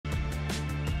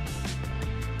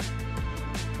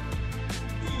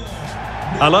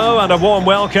Hello and a warm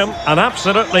welcome, and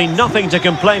absolutely nothing to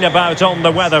complain about on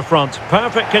the weather front.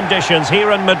 Perfect conditions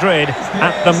here in Madrid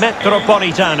at the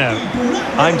Metropolitano.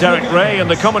 I'm Derek Ray in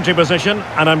the commentary position,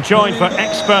 and I'm joined for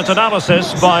expert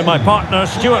analysis by my partner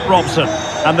Stuart Robson.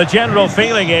 And the general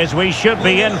feeling is we should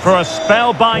be in for a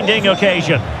spellbinding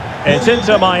occasion. It's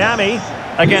Inter Miami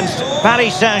against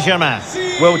Paris Saint-Germain.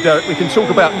 Well, Derek, we can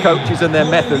talk about coaches and their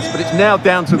methods, but it's now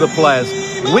down to the players.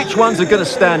 Which ones are going to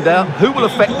stand out, who will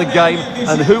affect the game,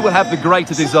 and who will have the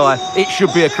greater desire? It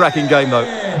should be a cracking game, though.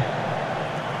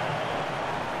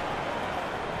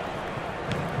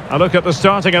 A look at the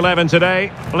starting 11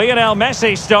 today. Lionel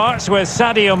Messi starts with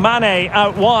Sadio Mane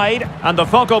out wide, and the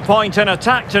focal point in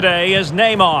attack today is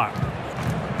Neymar.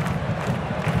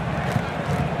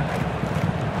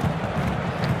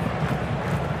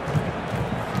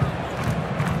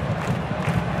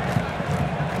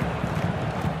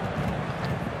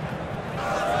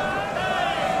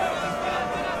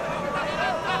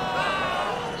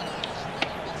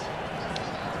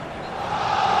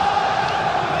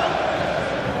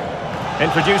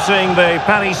 Introducing the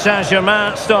Paris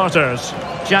Saint-Germain starters.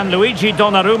 Gianluigi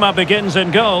Donnarumma begins in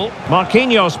goal.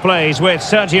 Marquinhos plays with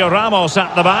Sergio Ramos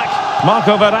at the back.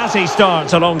 Marco Verratti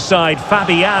starts alongside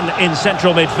Fabian in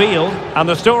central midfield. And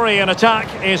the story in attack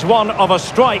is one of a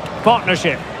strike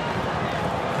partnership.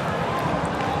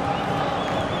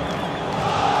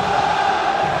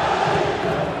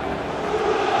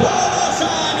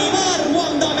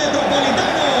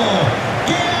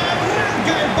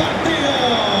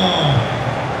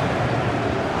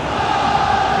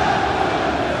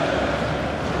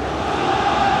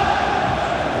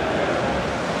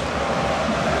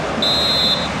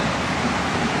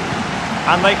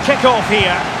 And they kick off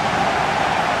here.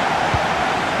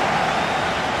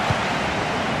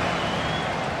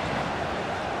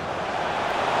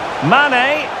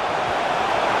 Mane.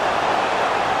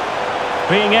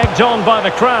 Being egged on by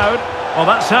the crowd. Well,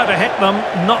 that's how to hit them.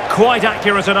 Not quite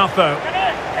accurate enough, though.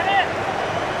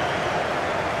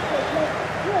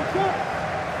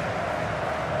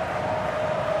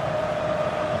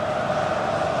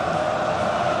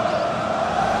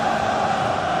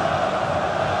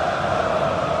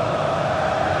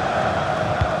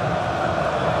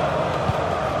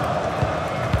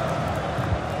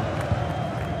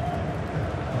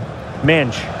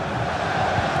 Minch.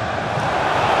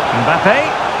 Mbappe.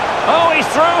 Oh, he's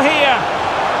through here.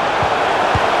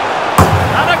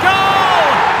 And a goal!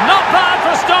 Not bad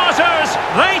for starters.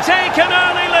 They take an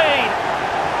early lead.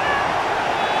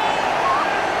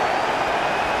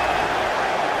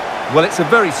 Well, it's a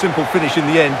very simple finish in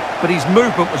the end, but his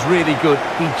movement was really good.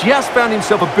 He just found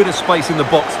himself a bit of space in the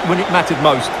box when it mattered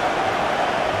most.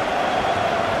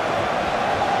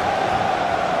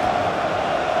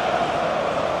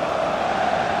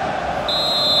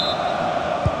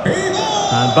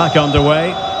 And back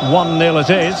underway, 1-0 it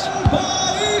is.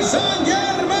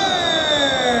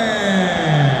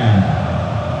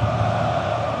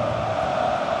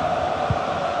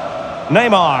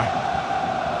 Neymar.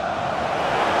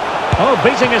 Oh,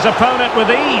 beating his opponent with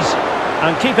ease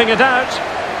and keeping it out.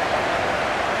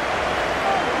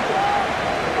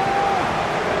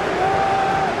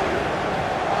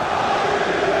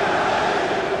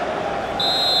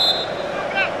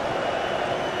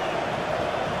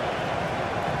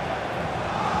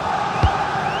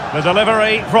 The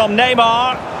delivery from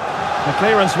Neymar. The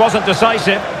clearance wasn't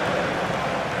decisive.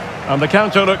 And the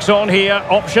counter looks on here.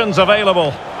 Options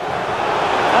available.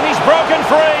 And he's broken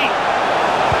free.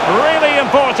 Really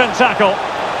important tackle.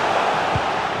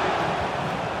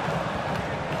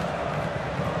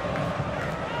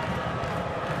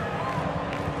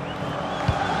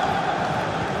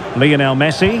 Lionel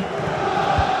Messi.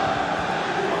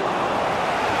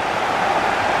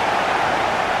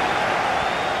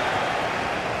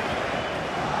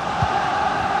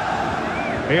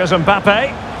 Here's Mbappe.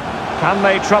 Can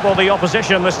they trouble the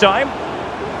opposition this time?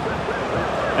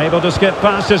 Able to skip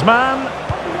past his man.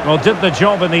 Well, did the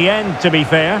job in the end, to be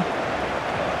fair.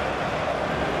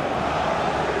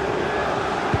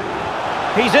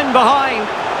 He's in behind.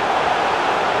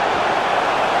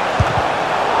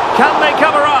 Can they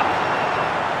cover up?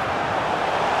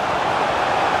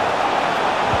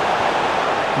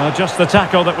 Well, just the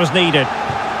tackle that was needed.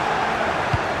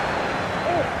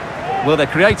 Well, they're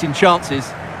creating chances.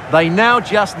 They now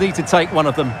just need to take one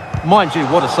of them. Mind you,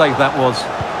 what a save that was.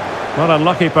 Well,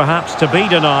 unlucky perhaps to be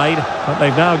denied, but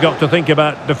they've now got to think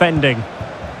about defending.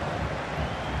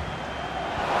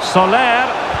 Soler.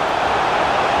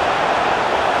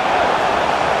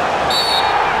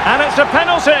 And it's a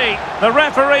penalty. The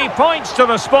referee points to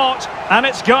the spot, and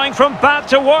it's going from bad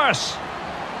to worse.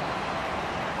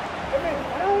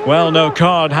 Well, no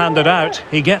card handed out.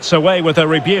 He gets away with a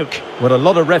rebuke. Well, a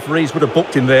lot of referees would have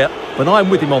booked him there, but I'm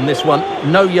with him on this one.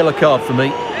 No yellow card for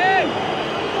me.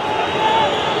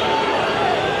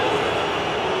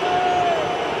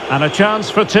 And a chance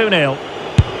for 2-0.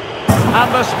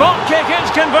 And the spot kick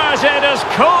is converted as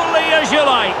coolly as you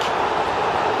like.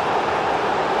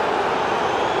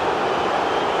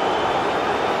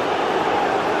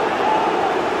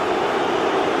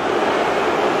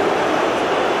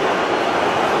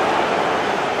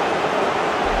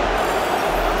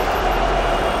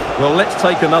 Well, let's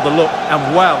take another look.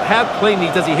 And wow, how cleanly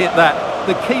does he hit that?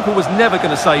 The keeper was never going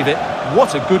to save it.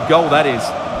 What a good goal that is.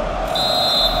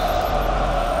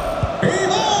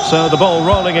 So the ball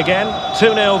rolling again.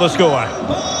 2-0 the score.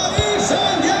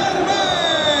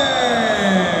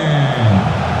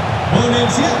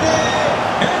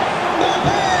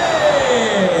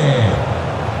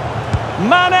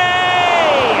 Mane!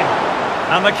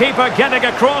 And the keeper getting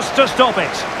across to stop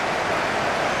it.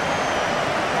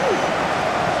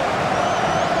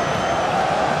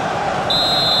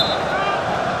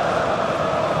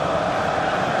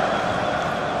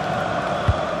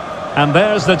 And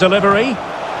there's the delivery.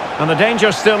 And the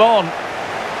danger's still on.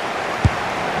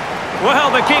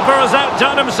 Well, the keeper has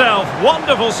outdone himself.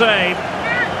 Wonderful save.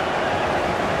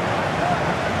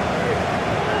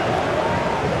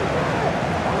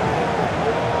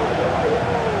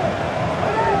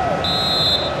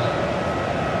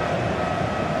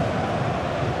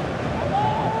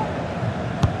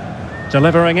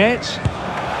 Delivering it.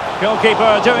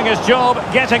 Goalkeeper doing his job,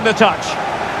 getting the touch.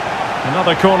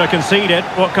 Another corner conceded.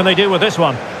 What can they do with this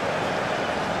one?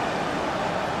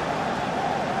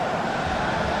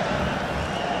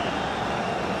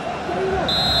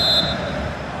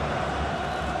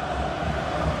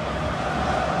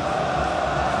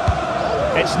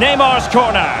 It's Neymar's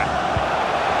corner.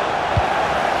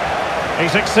 He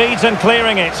succeeds in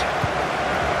clearing it.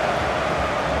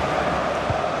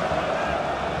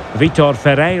 Vitor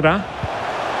Ferreira.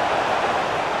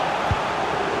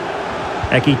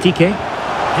 Ekitike.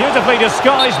 Beautifully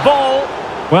disguised ball.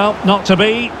 Well, not to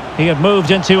be. He had moved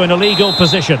into an illegal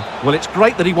position. Well, it's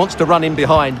great that he wants to run in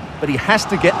behind, but he has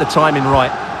to get the timing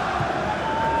right.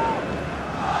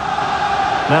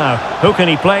 Now, who can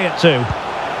he play it to?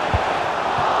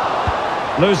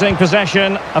 Losing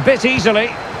possession a bit easily.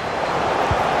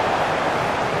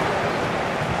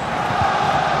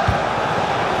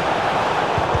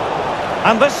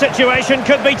 And this situation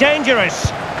could be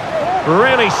dangerous.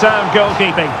 Really sound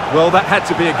goalkeeping. Well, that had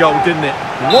to be a goal, didn't it?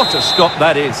 What a stop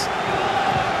that is.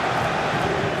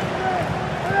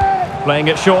 Playing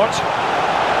it short.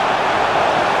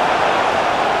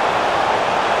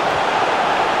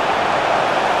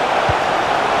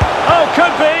 Oh,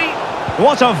 could be.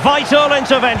 What a vital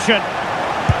intervention.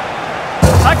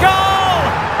 A goal!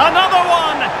 Another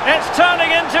one! It's turning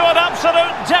into an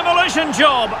absolute demolition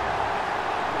job.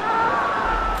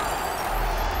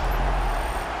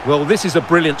 Well, this is a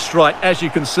brilliant strike, as you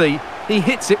can see. He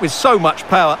hits it with so much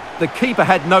power. The keeper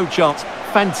had no chance.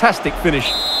 Fantastic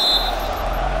finish.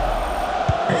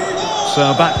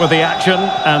 So back with the action,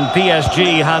 and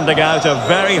PSG handing out a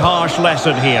very harsh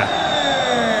lesson here.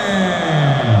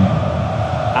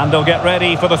 And they'll get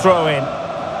ready for the throw-in.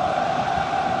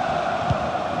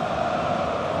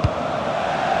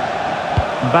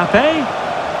 Mbappe.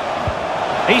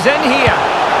 He's in here.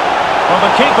 Well,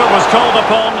 the keeper was called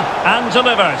upon and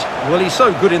delivered. Well, he's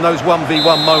so good in those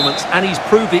 1v1 moments, and he's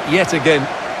proved it yet again.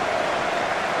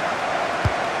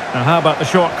 Now, how about the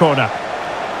short corner?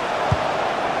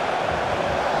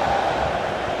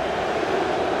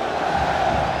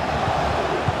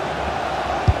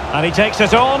 And he takes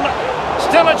it on.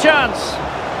 Still a chance.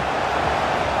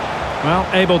 Well,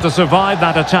 able to survive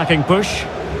that attacking push.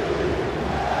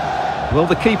 Well,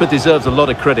 the keeper deserves a lot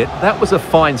of credit. That was a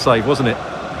fine save, wasn't it?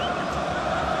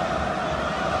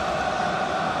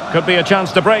 Could be a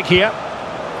chance to break here.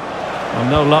 Well,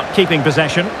 no luck keeping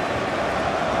possession.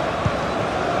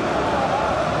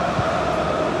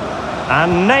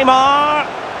 And Neymar.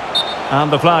 And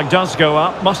the flag does go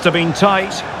up. Must have been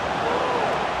tight.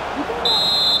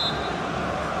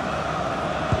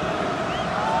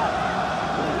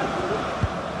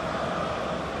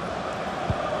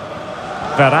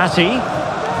 Verratti.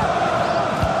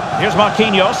 Here's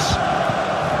Marquinhos.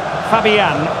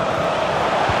 Fabian.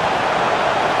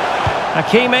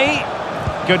 Hakimi,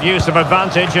 good use of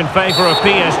advantage in favour of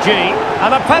PSG,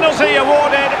 and a penalty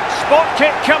awarded, spot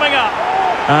kick coming up.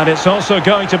 And it's also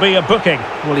going to be a booking.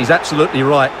 Well, he's absolutely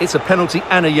right. It's a penalty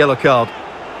and a yellow card.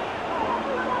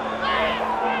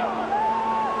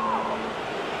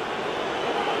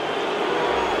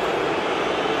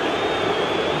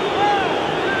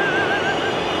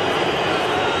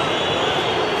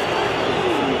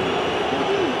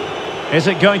 Is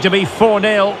it going to be 4-0?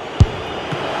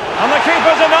 And the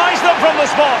keeper denies them from the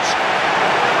spot.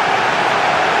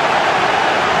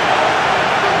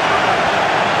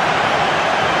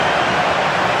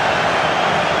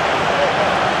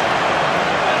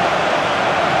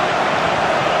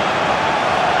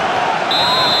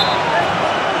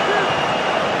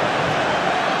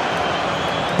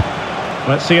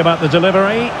 Let's see about the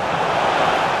delivery.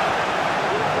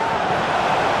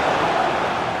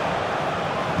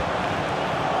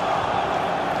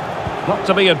 Not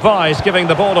to be advised giving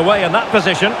the ball away in that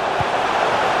position.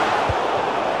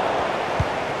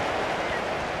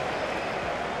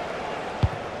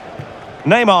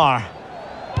 Neymar.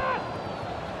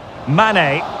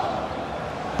 Mane.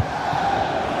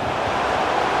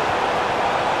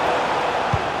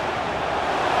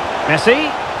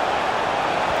 Messi.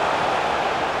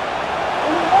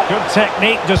 Good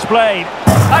technique displayed.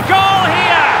 A goal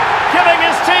here! Giving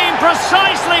his team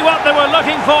precisely what they were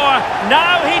looking for.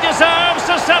 Now he deserves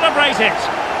to celebrate it.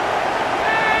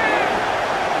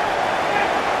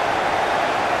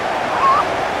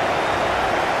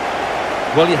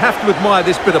 Well, you have to admire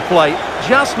this bit of play.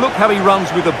 Just look how he runs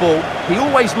with the ball. He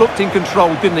always looked in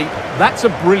control, didn't he? That's a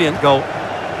brilliant goal.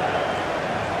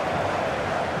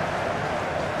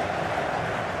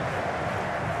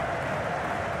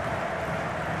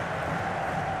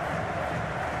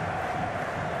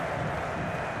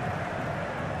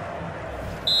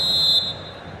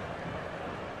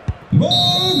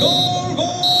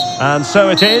 And so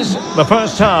it is. The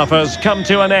first half has come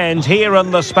to an end here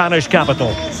in the Spanish capital.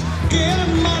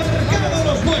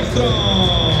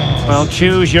 Well,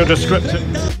 choose your descriptor.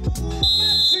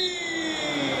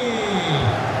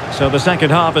 So the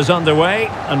second half is underway,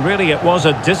 and really it was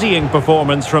a dizzying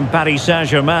performance from Paris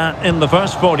Saint-Germain in the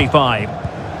first 45.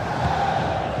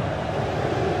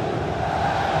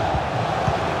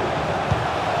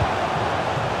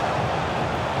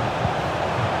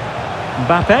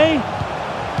 Mbappe.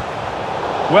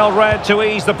 Well read to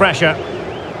ease the pressure.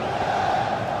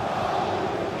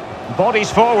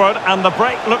 Bodies forward and the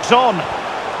break looks on.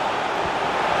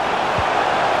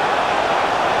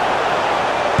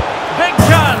 Big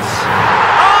chance.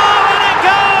 Oh, and it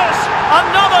goes!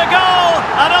 Another goal!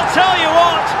 And I'll tell you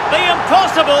what, the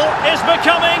impossible is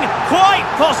becoming quite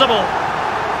possible.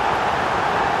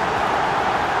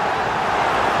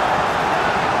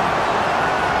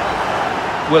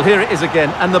 Well, here it is again,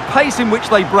 and the pace in which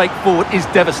they break forward is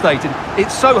devastating.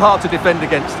 It's so hard to defend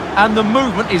against, and the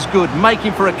movement is good,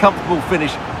 making for a comfortable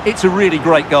finish. It's a really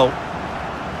great goal.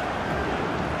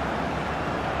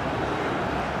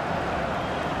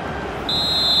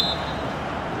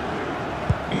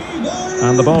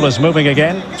 And the ball is moving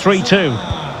again, 3-2.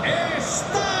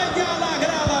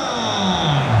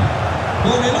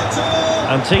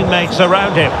 And teammates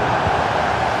around him.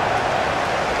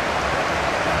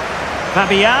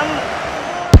 Fabian.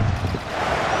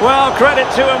 Well,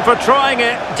 credit to him for trying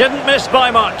it. Didn't miss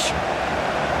by much.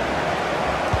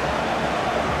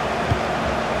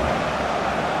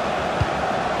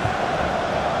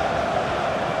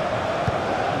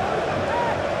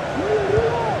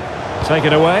 Take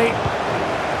it away.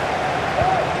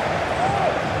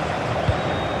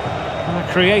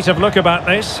 A creative look about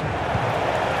this.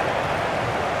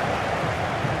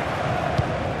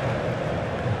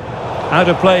 Out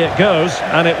of play it goes,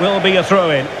 and it will be a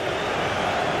throw-in.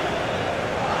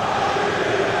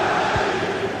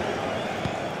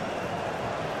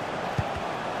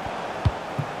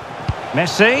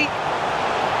 Messi.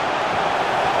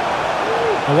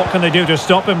 Well, what can they do to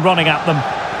stop him running at them?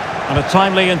 And a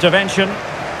timely intervention.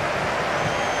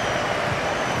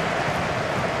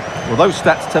 Well, those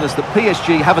stats tell us that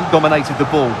PSG haven't dominated the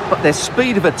ball, but their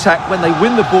speed of attack when they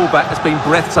win the ball back has been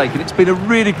breathtaking. It's been a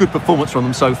really good performance from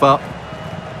them so far.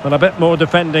 And a bit more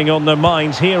defending on their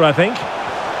minds here, I think.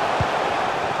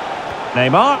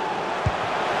 Neymar.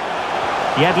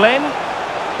 Yedlin.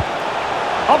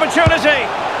 Opportunity.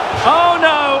 Oh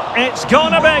no, it's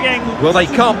gone a-begging. Well, they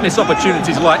can't miss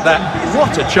opportunities like that.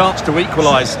 What a chance to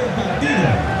equalise.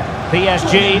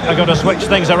 PSG are going to switch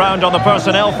things around on the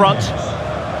personnel front.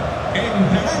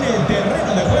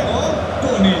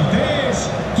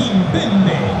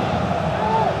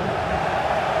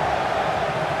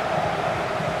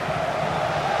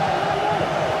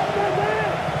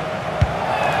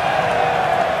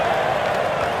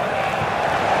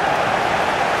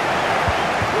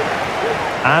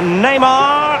 And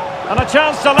Neymar, and a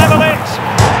chance to level it.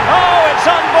 Oh, it's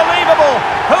unbelievable.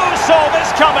 Who saw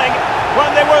this coming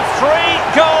when they were 3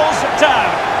 goals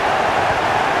down?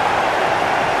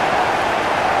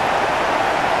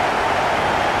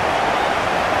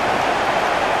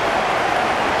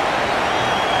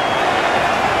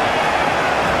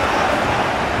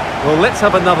 Well, let's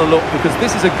have another look, because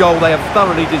this is a goal they have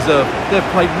thoroughly deserved. They've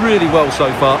played really well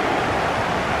so far.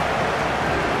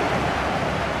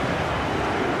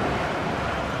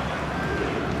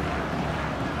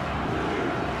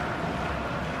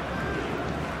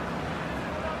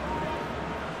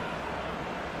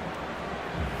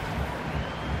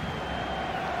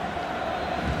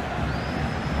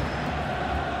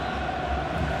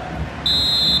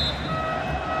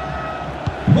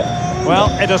 Well,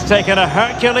 it has taken a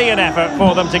Herculean effort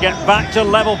for them to get back to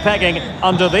level pegging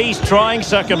under these trying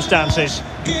circumstances.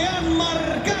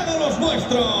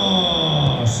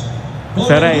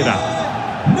 Ferreira.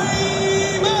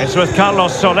 It's with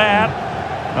Carlos Soler.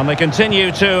 And they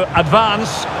continue to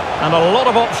advance. And a lot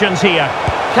of options here.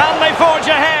 Can they forge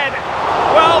ahead?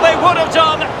 Well, they would have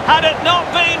done had it not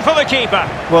been for the keeper.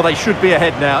 Well, they should be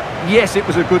ahead now. Yes, it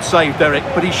was a good save, Derek,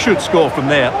 but he should score from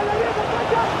there.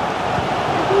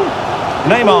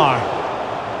 Neymar.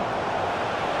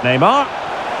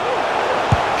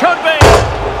 Could be.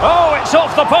 Oh, it's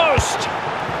off the post.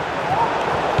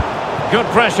 Good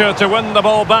pressure to win the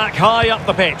ball back high up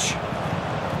the pitch.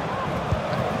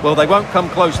 Well, they won't come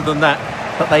closer than that,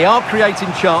 but they are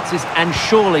creating chances, and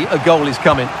surely a goal is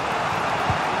coming.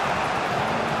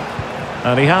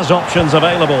 And he has options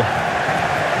available.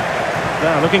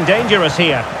 They're looking dangerous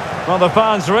here. Well, the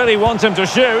fans really want him to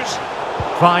shoot.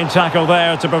 Fine tackle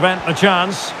there to prevent the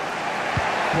chance.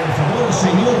 Por favor,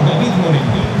 señor David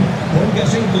Moreno,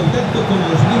 póngase en contacto con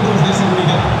los miembros de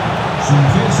seguridad. Su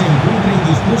mujer se encuentra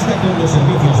indispuesta con los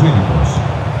servicios médicos.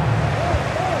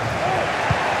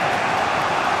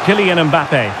 Kylian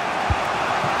Mbappe.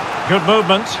 Good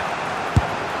movement.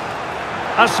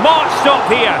 A smart stop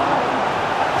here.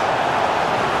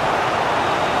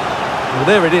 Well,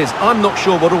 there it is. I'm not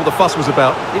sure what all the fuss was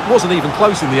about. It wasn't even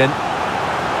close in the end.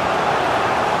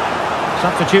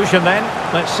 Substitution then.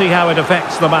 Let's see how it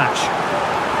affects the match.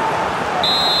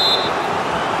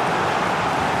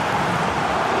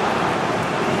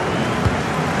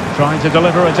 Trying to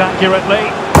deliver it accurately.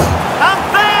 And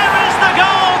there is the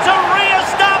goal to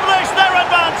re-establish their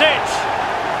advantage.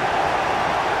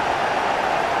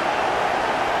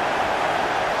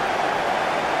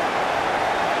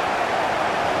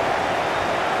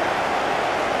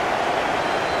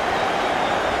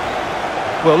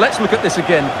 Well, let's look at this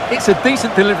again. It's a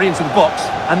decent delivery into the box,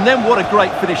 and then what a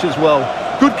great finish as well.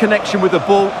 Good connection with the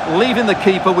ball, leaving the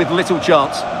keeper with little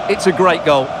chance. It's a great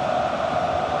goal.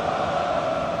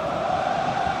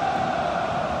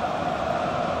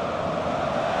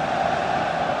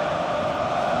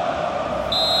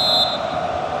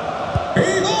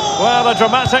 Well, a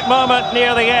dramatic moment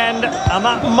near the end, and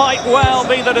that might well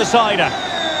be the decider.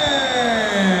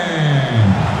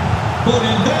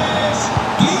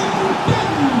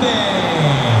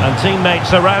 And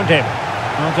teammates around him.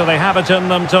 Or do they have it in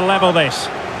them to level this?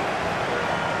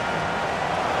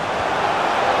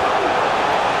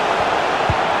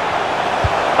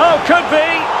 Oh, could be.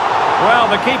 Well,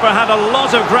 the keeper had a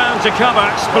lot of ground to cover.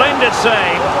 Splendid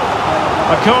save.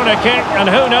 A corner kick, and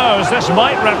who knows, this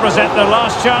might represent their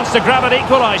last chance to grab an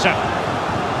equaliser.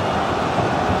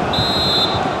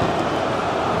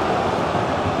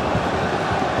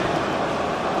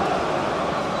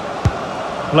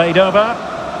 Played over.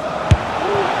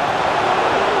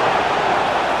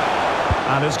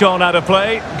 And it's gone out of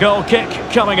play. Goal kick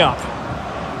coming up.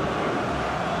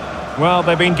 Well,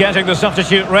 they've been getting the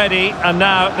substitute ready, and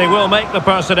now they will make the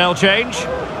personnel change.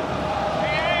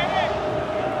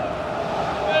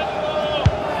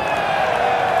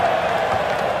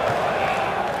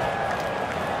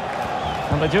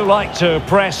 And they do like to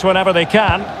press whenever they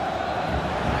can.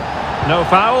 No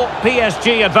foul,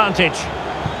 PSG advantage.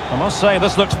 I must say,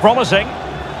 this looks promising.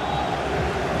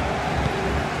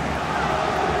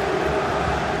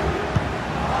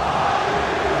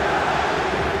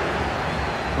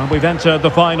 And we've entered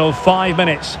the final 5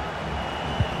 minutes.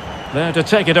 There to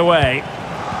take it away.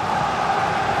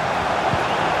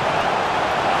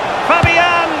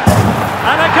 Fabian!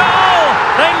 And a goal!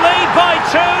 They lead by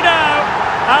 2 now.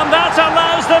 And that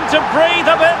allows them to breathe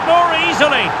a bit more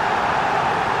easily.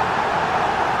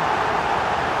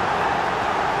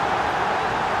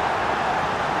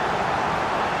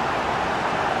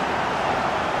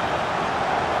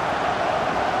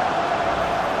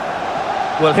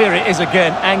 Well, here it is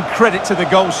again, and credit to the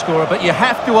goal scorer, but you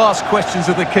have to ask questions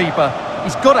of the keeper.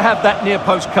 He's got to have that near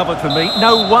post covered for me.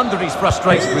 No wonder he's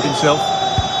frustrated with himself.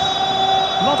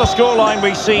 Not a scoreline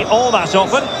we see all that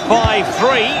often.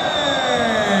 5-3.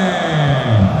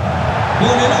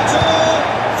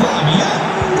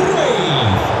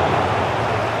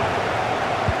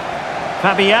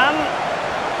 Fabian.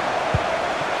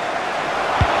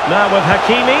 Now with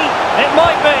Hakimi. It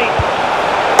might be.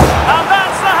 And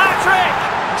that's the hat-trick!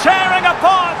 Tearing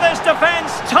apart this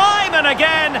defence time and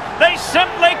again. They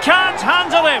simply can't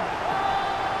handle him.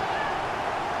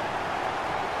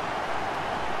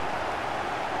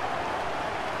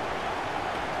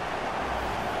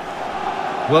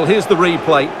 Well, here's the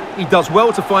replay. He does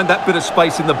well to find that bit of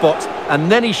space in the box, and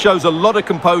then he shows a lot of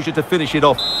composure to finish it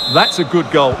off. That's a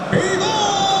good goal.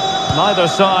 Neither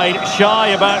side shy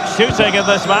about shooting in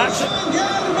this match.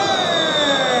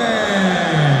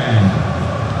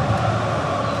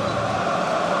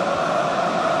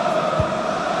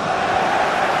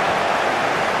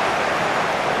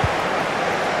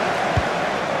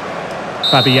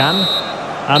 Fabian.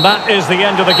 And that is the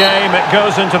end of the game. It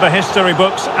goes into the history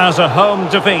books as a home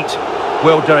defeat.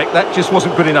 Well, Derek, that just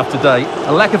wasn't good enough today.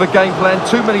 A lack of a game plan,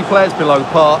 too many players below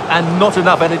par, and not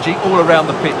enough energy all around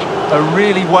the pitch. A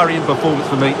really worrying performance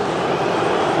for me.